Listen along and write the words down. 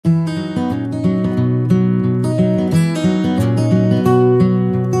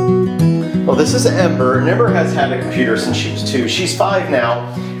Well, this is Ember, and Ember has had a computer since she was 2. She's 5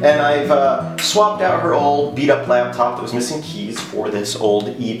 now, and I've swapped out her old beat-up laptop that was missing keys for this old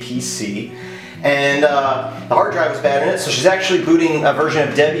Eeepc. And the hard drive was bad in it, so she's actually booting a version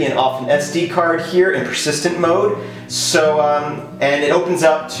of Debian off an SD card here in persistent mode. So, and it opens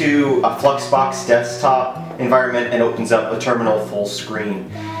up to a Fluxbox desktop environment and opens up a terminal full screen.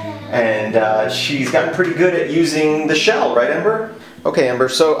 And she's gotten pretty good at using the shell, right, Ember? Okay, Ember,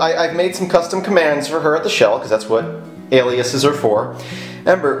 so I've made some custom commands for her at the shell, because that's what aliases are for.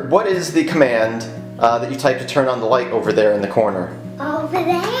 Ember, what is the command that you type to turn on the light over there in the corner? Over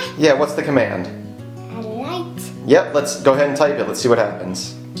there? Yeah, what's the command? A light. Yep, let's go ahead and type it. Let's see what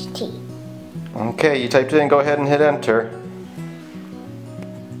happens. T. Okay, you typed it in, go ahead and hit enter.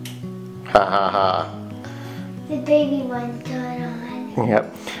 Ha ha ha. The baby one turn on.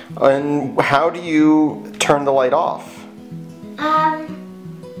 Yep. And how do you turn the light off?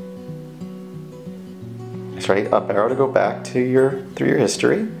 It's right, up arrow to go back to through your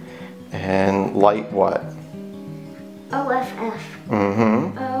history. And light what? OFF.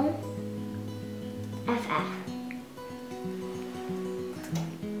 Mm-hmm. OFF.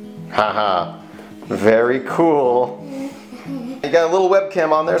 Haha. Very cool. You got a little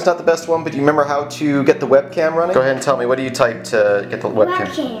webcam on there. It's not the best one, but do you remember how to get the webcam running? Go ahead and tell me, what do you type to get the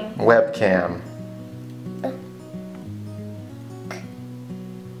webcam? Webcam.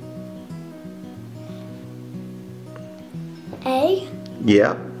 A.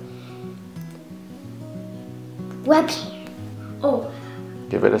 Yep. Webcam. Oh.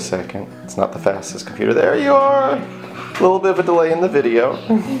 Give it a second. It's not the fastest computer. There you are. A little bit of a delay in the video.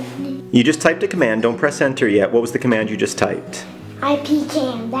 You just typed a command. Don't press enter yet. What was the command you just typed?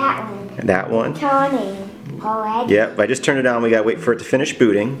 IPCam, that one. That one? Turning. Already. Yep, I just turned it on. We gotta wait for it to finish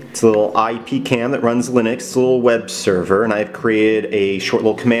booting. It's a little Eeepc that runs Linux. It's a little web server, and I've created a short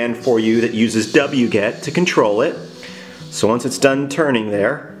little command for you that uses wget to control it. So once it's done turning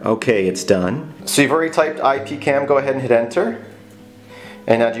there, okay, it's done. So you've already typed Eeepc, go ahead and hit enter.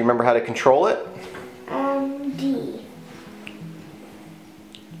 And now do you remember how to control it? D.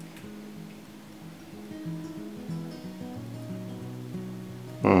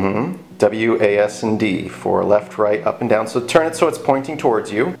 W, A, S, and D for left, right, up, and down. So turn it so it's pointing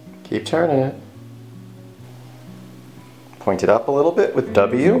towards you. Keep turning it. Point it up a little bit with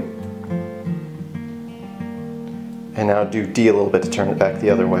W. And now do D a little bit to turn it back the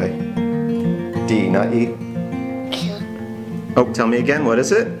other way. D, not E. Oh, tell me again, what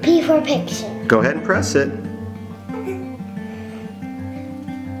is it? P for picture. Go ahead and press it.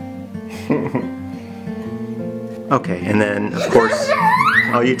 Okay, and then, of course,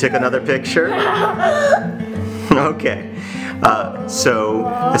 oh, you took another picture? Okay. So,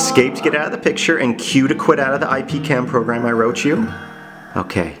 escape to get out of the picture and Q to quit out of the Eeepc program I wrote you.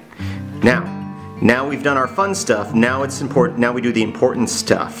 Okay. Now we've done our fun stuff. Now it's important. Now we do the important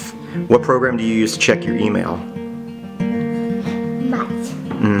stuff. What program do you use to check your email? Mutt.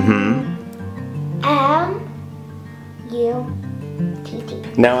 M-U-T-T.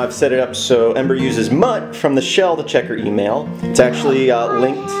 Now I've set it up so Ember uses Mutt from the shell to check her email. It's actually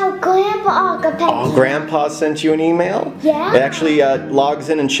linked. Oh, Grandpa got a Oh, Grandpa sent you an email? Yeah. It actually logs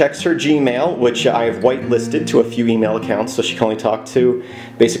in and checks her Gmail, which I have whitelisted to a few email accounts, so she can only talk to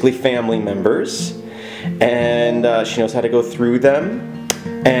basically family members. And she knows how to go through them.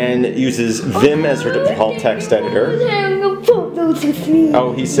 And uses Vim as her default text editor.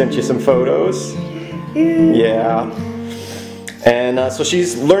 Oh, he sent you some photos? Yeah. And so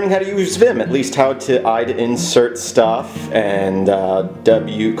she's learning how to use Vim, at least how to insert stuff, and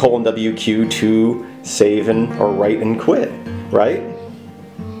WQ to save and or write and quit, right?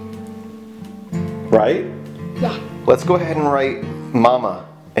 Right? Yeah. Let's go ahead and write Mama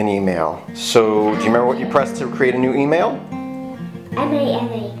an email. So, do you remember what you pressed to create a new email?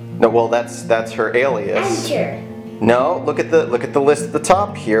 M-A-M-A. No, well that's her alias. Enter. No, look at the list at the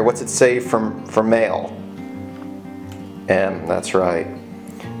top here. What's it say for mail? M, that's right.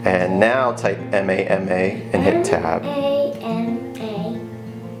 And now type M-A-M-A and hit tab. M-A-M-A.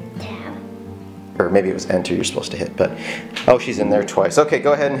 Tab. Or maybe it was enter you're supposed to hit, but oh, she's in there twice. Okay,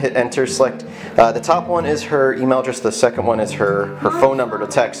 go ahead and hit enter. Select the top one is her email address. The second one is her phone number to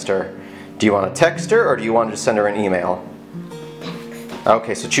text her. Do you want to text her or do you want to just send her an email? Text.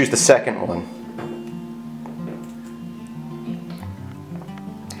 Okay, so choose the second one.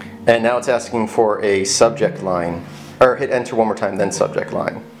 And now it's asking for a subject line. Or hit enter one more time, then subject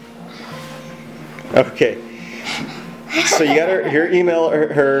line. Okay. So you got her email,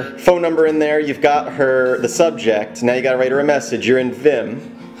 her phone number in there. You've got the subject. Now you got to write her a message. You're in Vim.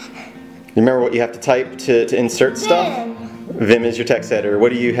 You remember what you have to type to insert stuff? Vim is your text editor.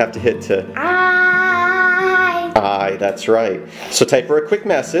 What do you have to hit to? I, that's right. So type her a quick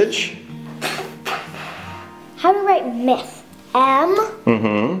message. How to write myth? M.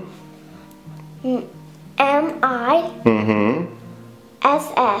 M-I.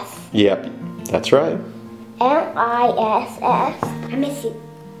 S-S. Yep, that's right. M-I-S-S. I miss you.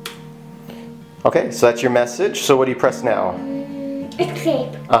 Okay, so that's your message. So what do you press now?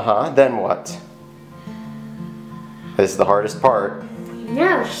 Escape. Then what? This is the hardest part.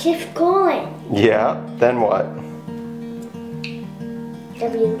 No, shift colon. Yeah, then what?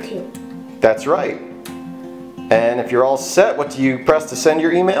 W2. That's right. And if you're all set, what do you press to send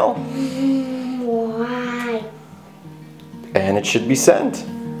your email? Y. And it should be sent.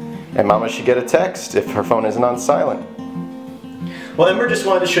 And Mama should get a text if her phone isn't on silent. Well, Ember just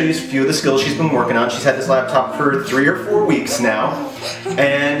wanted to show you a few of the skills she's been working on. She's had this laptop for 3 or 4 weeks now.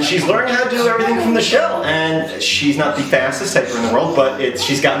 And she's learning how to do everything from the shell. And she's not the fastest typer in the world, but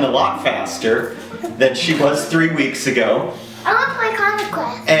she's gotten a lot faster than she was 3 weeks ago. I want to play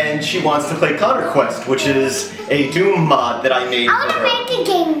Conquest. And she wants to play Conquest, which is a Doom mod that I made for her. I want to make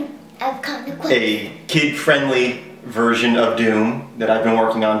a game of Conquest. A kid-friendly version of Doom that I've been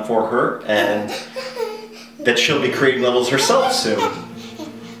working on for her, and that she'll be creating levels herself soon.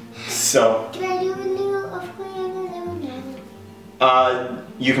 So, Can I do a little of playing a little now?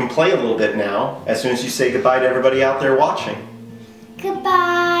 You can play a little bit now, as soon as you say goodbye to everybody out there watching. Goodbye,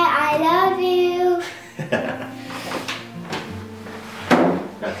 I love you.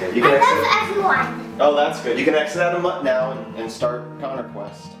 Okay, you can I exit. love everyone. Oh, that's good. You can exit out of MUT now and start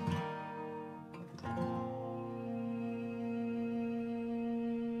Conquest.